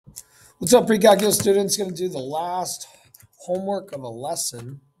What's up, pre-calculus students? Going to do the last homework of a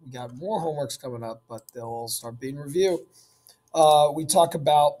lesson. We got more homeworks coming up, but they'll all start being reviewed. We talk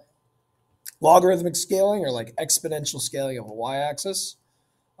about logarithmic scaling or like exponential scaling of a y-axis.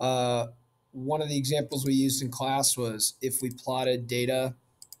 Uh, One of the examples we used in class was if we plotted data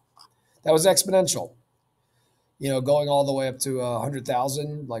that was exponential, going all the way up to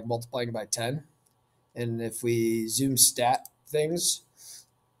 100,000, like multiplying by 10. And if we zoom stat things,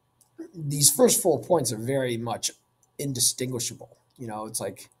 these first 4 points are very much indistinguishable. It's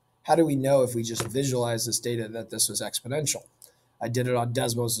like, how do we know if we just visualize this data that this was exponential? I did it on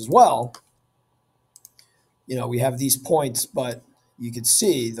Desmos as well. We have these points, but you could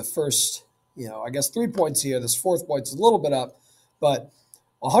see the first, I guess 3 points here. This fourth point's a little bit up, but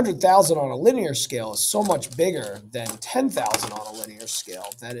 100,000 on a linear scale is so much bigger than 10,000 on a linear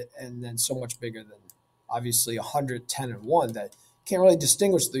scale and then so much bigger than obviously 100, 10, and 1 that can't really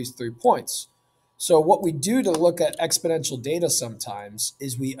distinguish these 3 points. So what we do to look at exponential data sometimes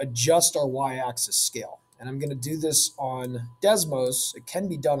is we adjust our y-axis scale. And I'm going to do this on Desmos. It can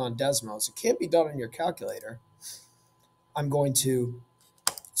be done on Desmos. It can't be done on your calculator. I'm going to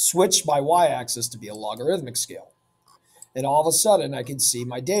switch my y-axis to be a logarithmic scale. And all of a sudden, I can see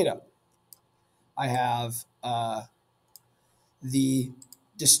my data. I have the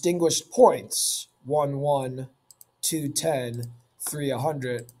distinguished points, 1, 1, 2, 10, 3,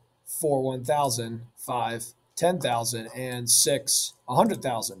 100, 4, 1,000, 5, 10,000, and 6,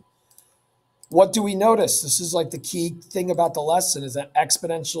 100,000. What do we notice? This is like the key thing about the lesson is that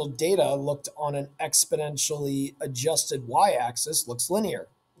exponential data looked on an exponentially adjusted y-axis looks linear.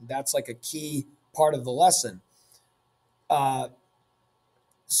 That's like a key part of the lesson.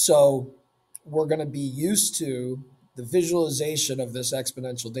 So we're going to be used to the visualization of this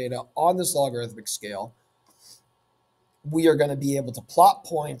exponential data on this logarithmic scale. We are going to be able to plot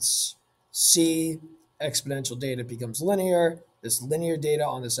points, see exponential data becomes linear. This linear data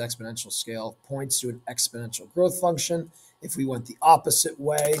on this exponential scale points to an exponential growth function. If we went the opposite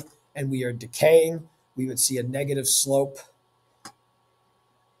way and we are decaying, we would see a negative slope.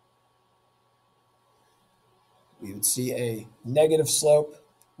 We would see a negative slope,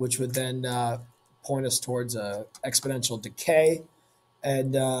 which would then point us towards an exponential decay.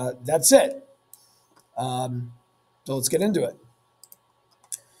 And that's it. So let's get into it.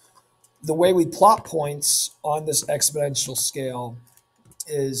 The way we plot points on this exponential scale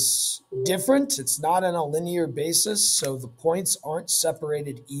is different. It's not on a linear basis, so the points aren't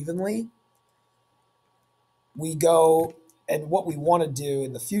separated evenly. We go, and what we want to do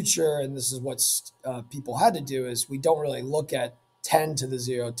in the future, and this is what people had to do, is we don't really look at 10 to the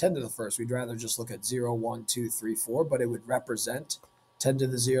 0, 10 to the first. We'd rather just look at 0, 1, 2, 3, 4, but it would represent 10 to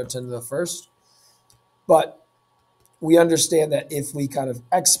the 0, 10 to the first. But we understand that if we kind of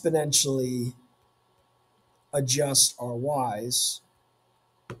exponentially adjust our y's,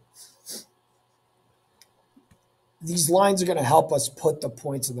 these lines are going to help us put the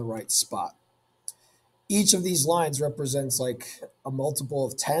points in the right spot. Each of these lines represents like a multiple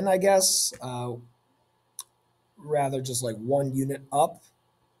of 10, I guess, rather just like 1 unit up.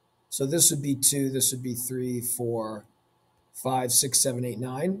 So this would be 2, this would be 3, 4, 5, 6, 7, 8,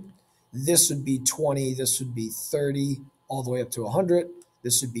 9. This would be 20, this would be 30, all the way up to 100.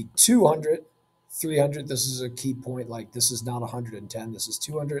 This would be 200, 300. This is a key point, like this is not 110, this is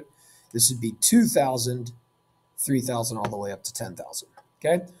 200. This would be 2,000, 3,000, all the way up to 10,000,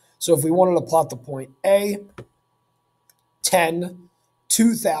 okay? So if we wanted to plot the point A, 10,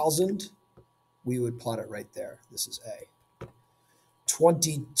 2,000, we would plot it right there. This is A.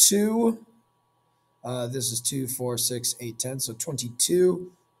 22, this is 2, 4, 6, 8, 10. So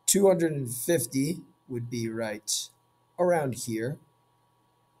 22, 250 would be right around here.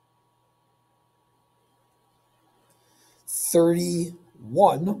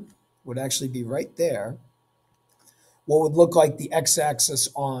 31 would actually be right there. What would look like the x-axis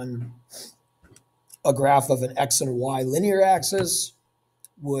on a graph of an x and y linear axis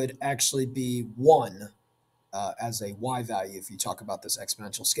would actually be 1 as a y value if you talk about this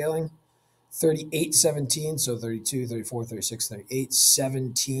exponential scaling. 38, 17, so 32, 34, 36, 38.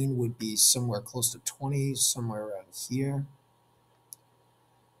 17 would be somewhere close to 20, somewhere around here.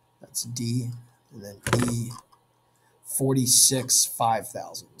 That's D. And then E, 46,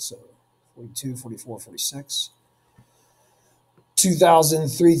 5,000. So 42, 44, 46. 2,000,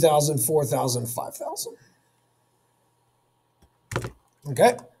 3,000, 4,000, 5,000.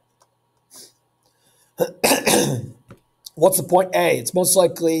 Okay. What's the point A? It's most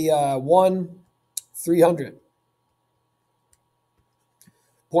likely 1, 300.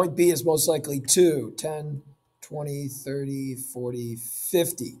 Point B is most likely 2, 10, 20, 30, 40,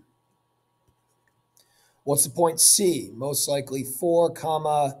 50. What's the point C? Most likely 4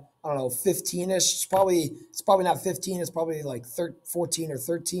 comma, I don't know, 15ish. It's probably not 15. It's probably like 14 or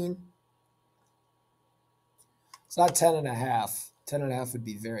 13. It's not 10 and a half. 10 and a half would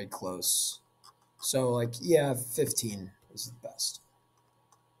be very close. So like, yeah, 15 is the best.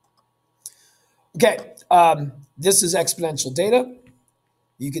 Okay, this is exponential data.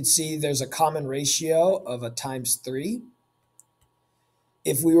 You can see there's a common ratio of a times 3.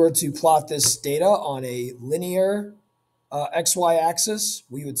 If we were to plot this data on a linear XY axis,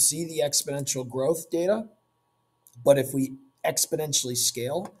 we would see the exponential growth data. But if we exponentially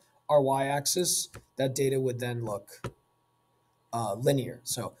scale our y-axis, that data would then look linear.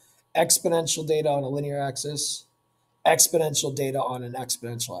 So exponential data on a linear axis, exponential data on an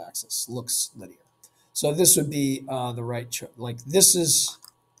exponential axis looks linear. So this would be the right choice. Like this is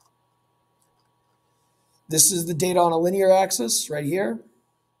the data on a linear axis right here.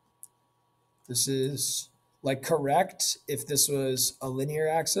 This is like correct if this was a linear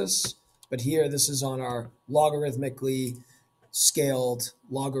axis, but here this is on our logarithmically scaled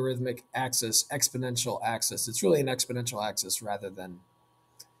logarithmic axis, exponential axis. It's really an exponential axis rather than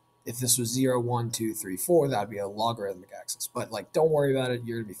if this was 0, 1, 2, 3, 4, that would be a logarithmic axis. But like, don't worry about it.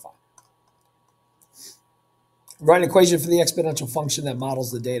 You're going to be fine. Write an equation for the exponential function that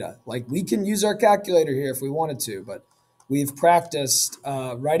models the data. Like we can use our calculator here if we wanted to, but we've practiced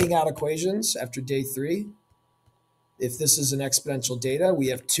writing out equations after day 3. If this is an exponential data, we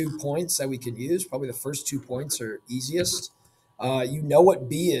have 2 points that we can use. Probably the first 2 points are easiest. You know what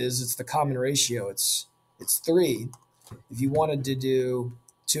B is. It's the common ratio. It's 3. If you wanted to do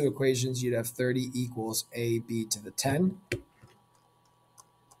 2 equations, you'd have 30 equals AB to the 10.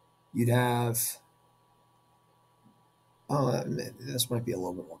 You'd have, this might be a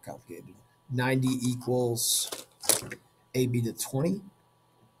little bit more complicated. 90 equals AB to 20.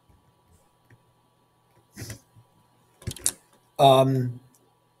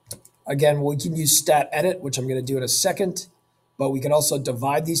 Again, we can use stat edit, which I'm going to do in a second, but we can also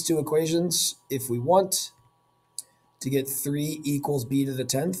divide these 2 equations if we want to get 3 equals b to the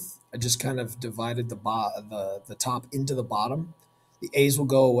 10th. I just kind of divided the top into the bottom. The a's will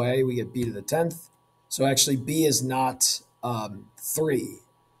go away. We get b to the 10th. So actually b is not 3,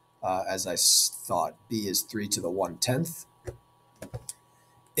 as I thought. B is 3 to the 1/10th.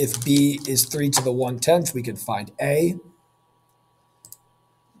 If b is 3 to the 1/10th, we can find a.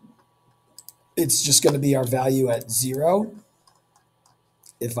 It's just going to be our value at 0.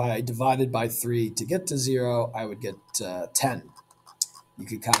 If I divided by 3 to get to 0, I would get 10. You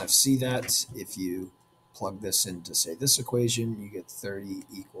can kind of see that if you plug this into, say, this equation, you get 30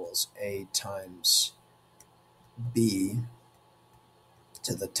 equals a times b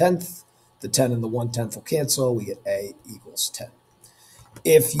to the 10th. The 10 and the 1/10 will cancel. We get a equals 10.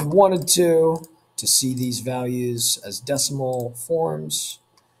 If you wanted to see these values as decimal forms,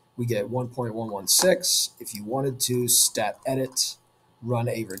 we get 1.116. If you wanted to stat edit, run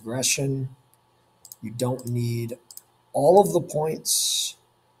a regression, you don't need all of the points.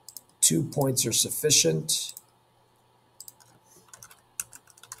 2 points are sufficient.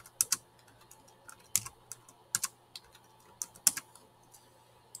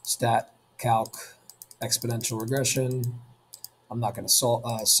 Stat calc exponential regression. I'm not going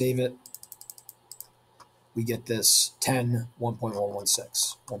to save it. We get this 10,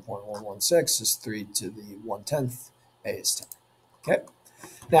 1.116. 1.116 is 3 to the 1/10. A is 10. Okay.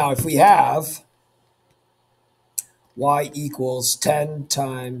 Now, if we have y equals 10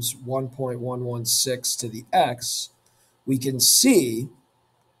 times 1.116 to the x, we can see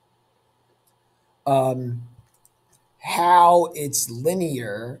how it's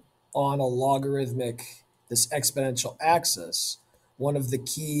linear on a logarithmic, this exponential axis. One of the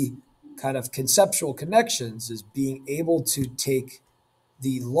key kind of conceptual connections is being able to take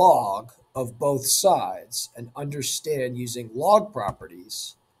the log of both sides and understand using log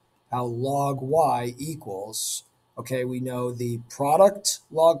properties how log y equals, okay, we know the product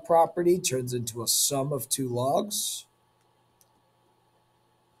log property turns into a sum of 2 logs.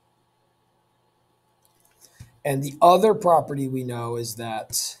 And the other property we know is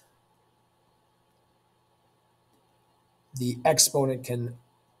that the exponent can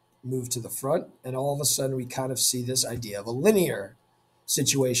move to the front, and all of a sudden we kind of see this idea of a linear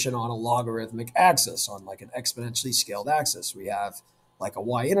situation on a logarithmic axis, on like an exponentially scaled axis. We have like a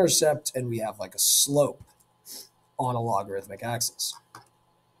y-intercept and we have like a slope on a logarithmic axis.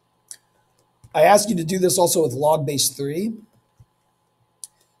 I ask you to do this also with log base 3.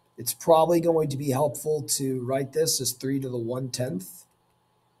 It's probably going to be helpful to write this as 3 to the 1/10th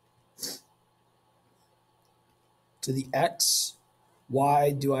to the x.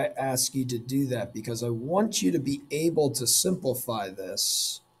 Why do I ask you to do that? Because I want you to be able to simplify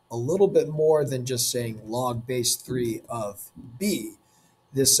this a little bit more than just saying log base 3 of b.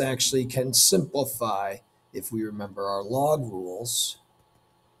 This actually can simplify if we remember our log rules.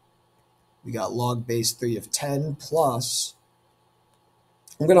 We got log base 3 of 10 plus.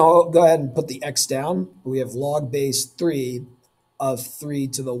 I'm going to go ahead and put the x down. We have log base 3 of 3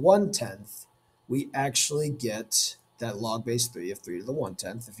 to the 1/10th. We actually get that log base 3 of 3 to the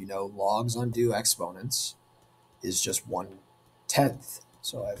 1/10th. If you know logs undo exponents is just 1/10th.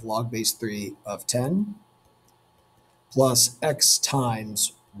 So I have log base 3 of 10 plus x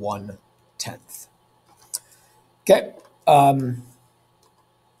times 1/10th. Okay.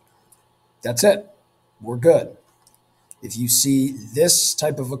 That's it. We're good. If you see this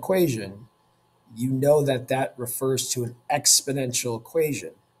type of equation, you know that that refers to an exponential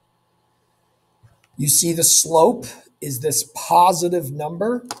equation. You see the slope is this positive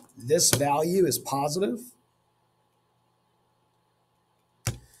number. This value is positive.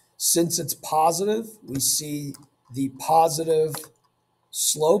 Since it's positive, we see the positive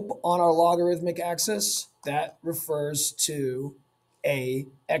slope on our logarithmic axis. That refers to a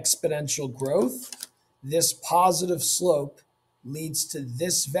exponential growth. This positive slope leads to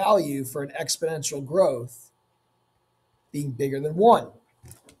this value for an exponential growth being bigger than 1.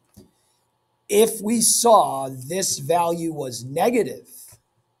 If we saw this value was negative,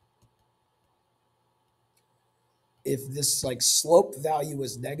 if this slope value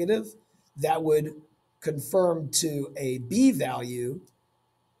was negative, that would confirm to a b value.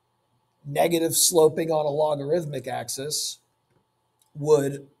 Negative sloping on a logarithmic axis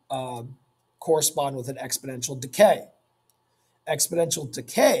would correspond with an exponential decay. Exponential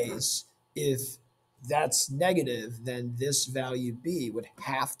decays, if that's negative, then this value b would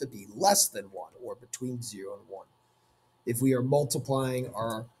have to be less than 1 or between 0 and 1. If we are multiplying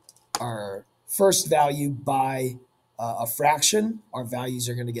our first value by a fraction, our values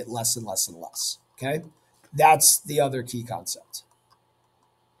are going to get less and less and less. Okay, that's the other key concept.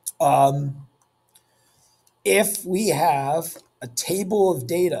 If we have a table of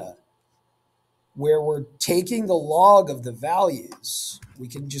data where we're taking the log of the values, we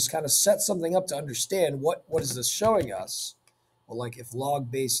can just kind of set something up to understand what is this showing us. Well, like if log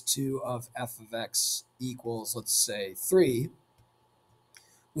base 2 of f of x equals, let's say, 3,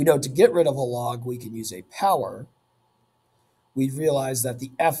 we know to get rid of a log, we can use a power. We realize that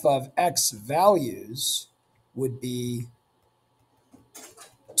the f of x values would be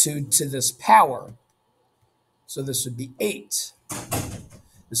 2 to this power. So this would be 8.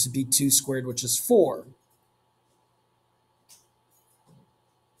 This would be 2 squared, which is 4.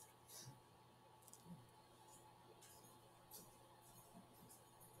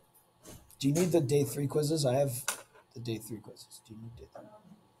 Do you need the day 3 quizzes? I have the day 3 quizzes. Do you need day 3?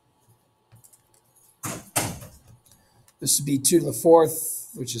 This would be 2 to the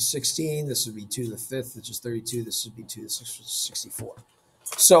 4th, which is 16. This would be 2 to the 5th, which is 32. This would be 2 to the 6th, which is 64.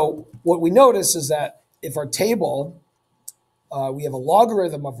 So what we notice is that if our table, we have a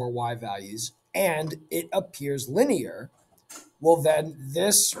logarithm of our y values, and it appears linear, well, then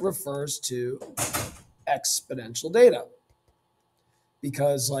this refers to exponential data.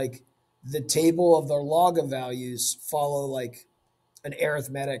 Because the table of the log of values follow an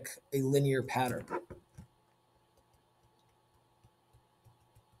arithmetic, a linear pattern.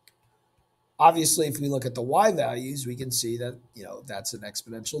 Obviously, if we look at the y values, we can see that, that's an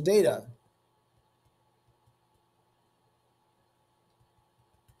exponential data.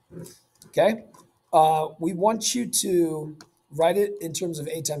 Okay? We want you to write it in terms of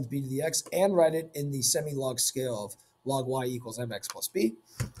a times b to the x and write it in the semi-log scale of log y equals mx plus b.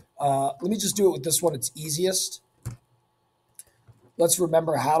 Let me just do it with this one. It's easiest. Let's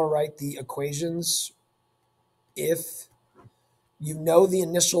remember how to write the equations. If you know the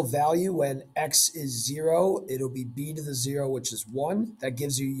initial value when x is 0, it'll be b to the 0, which is 1. That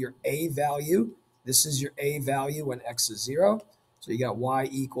gives you your a value. This is your a value when x is 0. So you got y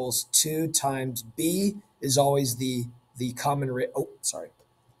equals 2 times b is always the common rate. Oh, sorry.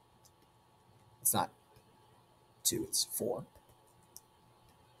 It's not 2, it's 4.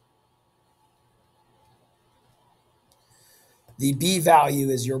 The b value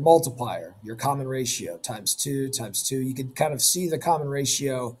is your multiplier, your common ratio, times 2 times 2. You can kind of see the common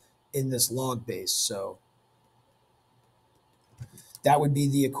ratio in this log base. So that would be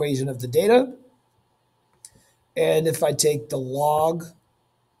the equation of the data. And if I take the log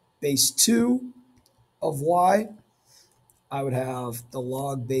base 2 of y, I would have the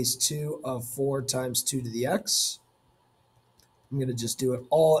log base 2 of 4 times 2 to the x. I'm going to just do it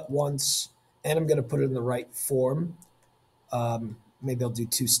all at once, and I'm going to put it in the right form. Maybe I'll do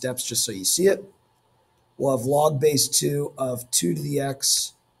 2 steps just so you see it. We'll have log base 2 of 2 to the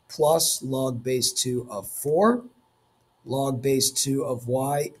x plus log base 2 of 4. Log base 2 of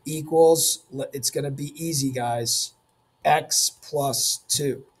y equals, it's going to be easy, guys, x plus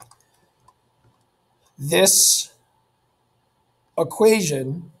 2. This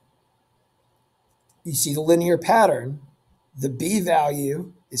equation, you see the linear pattern. The b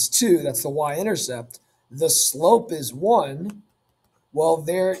value is 2. That's the y-intercept. The slope is 1. Well,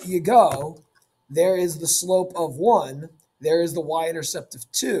 there you go. There is the slope of 1. There is the y-intercept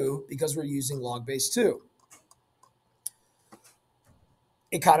of 2 because we're using log base 2.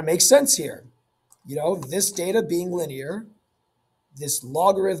 It kind of makes sense here. You know, this data being linear, this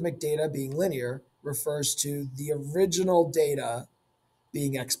logarithmic data being linear refers to the original data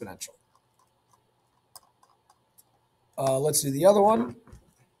being exponential. Let's do the other one.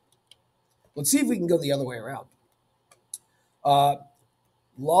 Let's see if we can go the other way around.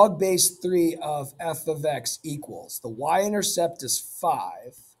 Log base 3 of f of x equals, the y-intercept is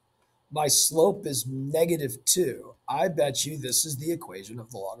 5. My slope is negative 2. I bet you this is the equation of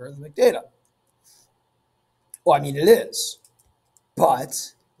the logarithmic data. Well, I mean, it is.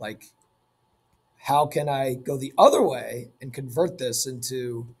 But, like, how can I go the other way and convert this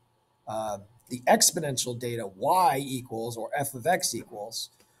into the exponential data y equals, or f of x equals?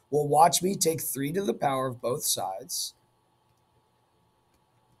 Well, watch me take 3 to the power of both sides.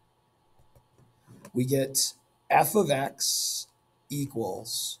 We get f of x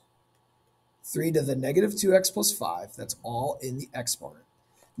equals 3 to the negative 2x plus 5. That's all in the exponent.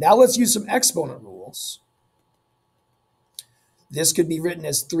 Now let's use some exponent rules. This could be written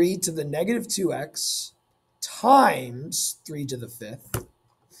as 3 to the negative 2x times 3 to the 5th.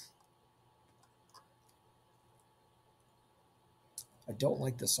 I don't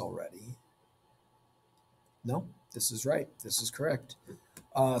like this already. No, this is right. This is correct.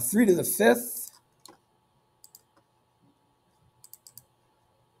 3 to the 5th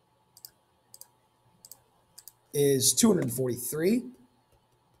is 243.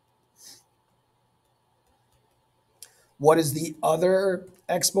 What is the other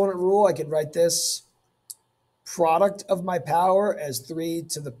exponent rule? I can write this product of my power as 3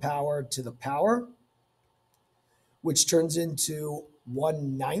 to the power, which turns into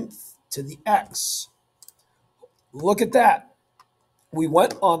 1/9 to the x. Look at that. We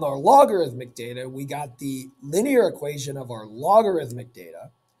went on our logarithmic data. We got the linear equation of our logarithmic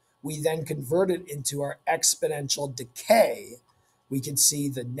data. We then converted into our exponential decay. We could see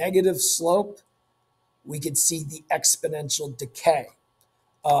the negative slope. We could see the exponential decay.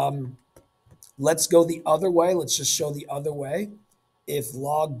 Let's go the other way. Let's just show the other way. If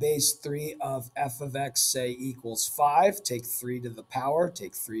log base 3 of f of x, say, equals 5, take 3 to the power,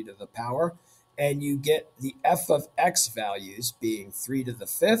 and you get the f of x values being 3 to the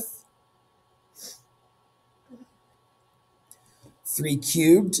 5th. 3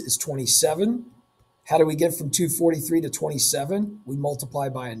 cubed is 27. How do we get from 243 to 27? We multiply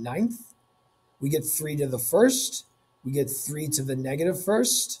by a 9th. We get 3 to the 1st. We get 3 to the negative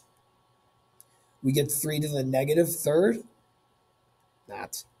 1st. We get 3 to the negative 3rd.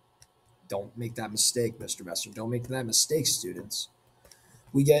 Don't make that mistake, Mr. Messer. Don't make that mistake, students.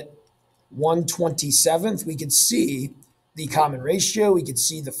 We get 1/27th. We can see the common ratio. We can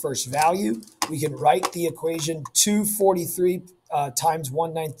see the first value. We can write the equation 243 times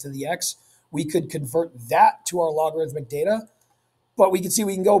 1/9 to the x. We could convert that to our logarithmic data, but we can see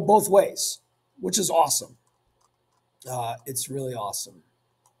we can go both ways, which is awesome. It's really awesome.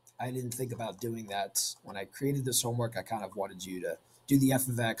 I didn't think about doing that. When I created this homework, I kind of wanted you to do the f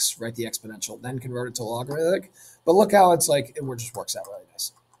of x, write the exponential, then convert it to logarithmic. But look how it's like, it just works out really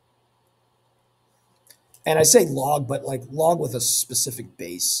nice. And I say log, but like log with a specific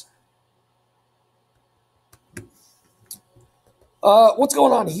base. What's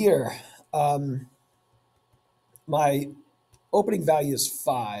going on here? My opening value is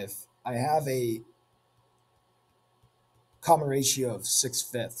 5. I have a common ratio of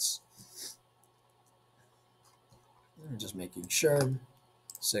 6/5. I'm just making sure.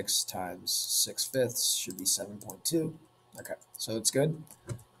 6 times 6/5 should be 7.2. Okay, so it's good.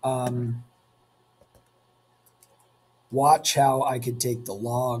 Watch how I could take the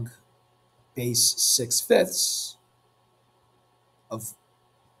log base 6/5 of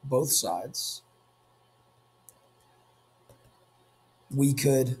both sides. We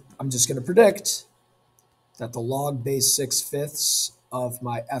could, I'm just going to predict that the log base 6/5 of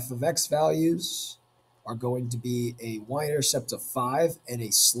my f of x values are going to be a y-intercept of 5 and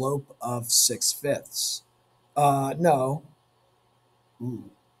a slope of 6/5. No. Ooh.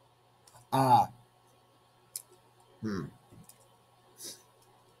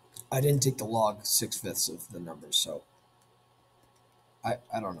 I didn't take the log 6/5 of the numbers, so I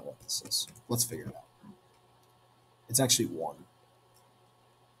don't know what this is. Let's figure it out. It's actually 1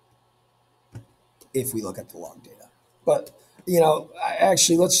 if we look at the log data. But let's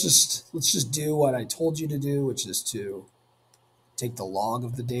just do what I told you to do, which is to take the log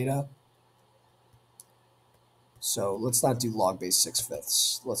of the data. So let's not do log base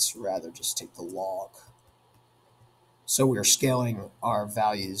 6/5. Let's rather just take the log. So we're scaling our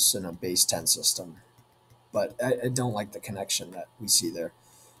values in a base 10 system, but I don't like the connection that we see there.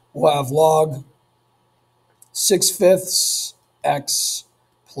 We'll have log 6/5 x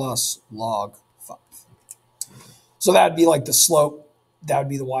plus log 5. So that'd be like the slope. That would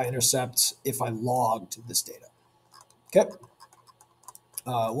be the y-intercept if I logged this data. Okay.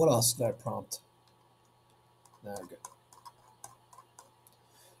 What else did I prompt? No, good.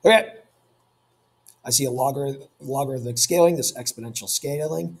 Okay. I see a logarithmic scaling, this exponential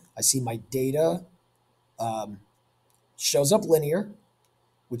scaling. I see my data shows up linear,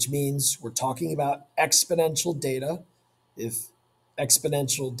 which means we're talking about exponential data. If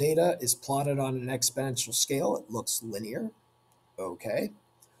exponential data is plotted on an exponential scale, it looks linear. Okay.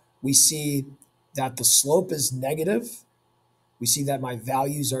 We see that the slope is negative. We see that my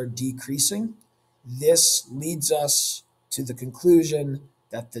values are decreasing. This leads us to the conclusion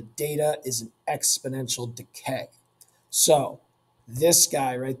that the data is an exponential decay. So this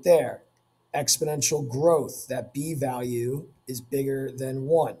guy right there, exponential growth, that B value is bigger than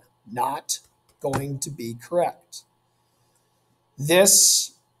 1. Not going to be correct.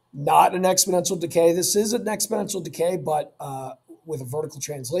 This, not an exponential decay. This is an exponential decay, but with a vertical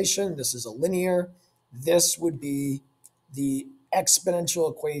translation, this is a linear. This would be the exponential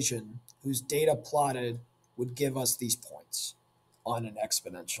equation whose data plotted would give us these points on an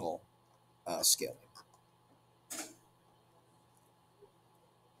exponential scaling.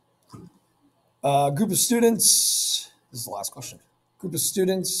 Group of students, this is the last question. Group of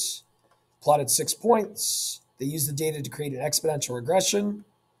students plotted 6 points. They used the data to create an exponential regression,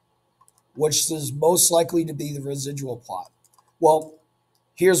 which is most likely to be the residual plot. Well,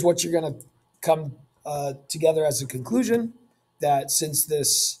 here's what you're going to come together as a conclusion, that since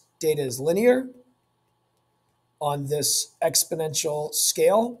this data is linear on this exponential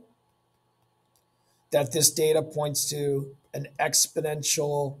scale, that this data points to an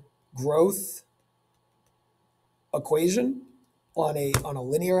exponential growth equation on a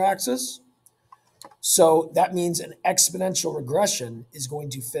linear axis. So that means an exponential regression is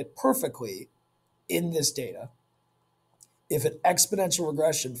going to fit perfectly in this data. If an exponential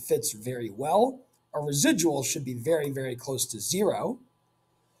regression fits very well, a residual should be very, very close to 0.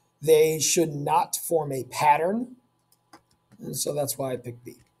 They should not form a pattern. And so that's why I picked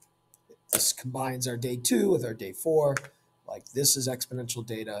B. This combines our day 2 with our day 4. Like, this is exponential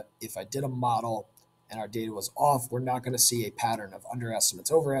data. If I did a model and our data was off, we're not going to see a pattern of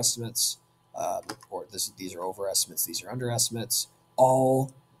underestimates, overestimates, or these are overestimates, these are underestimates.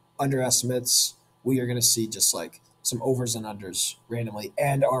 All underestimates, we are going to see just like some overs and unders randomly,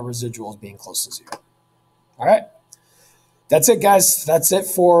 and our residuals being close to 0. All right. That's it, guys. That's it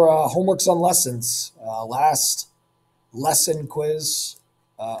for homeworks on lessons. Last lesson quiz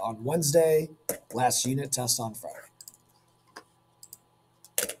on Wednesday, last unit test on Friday.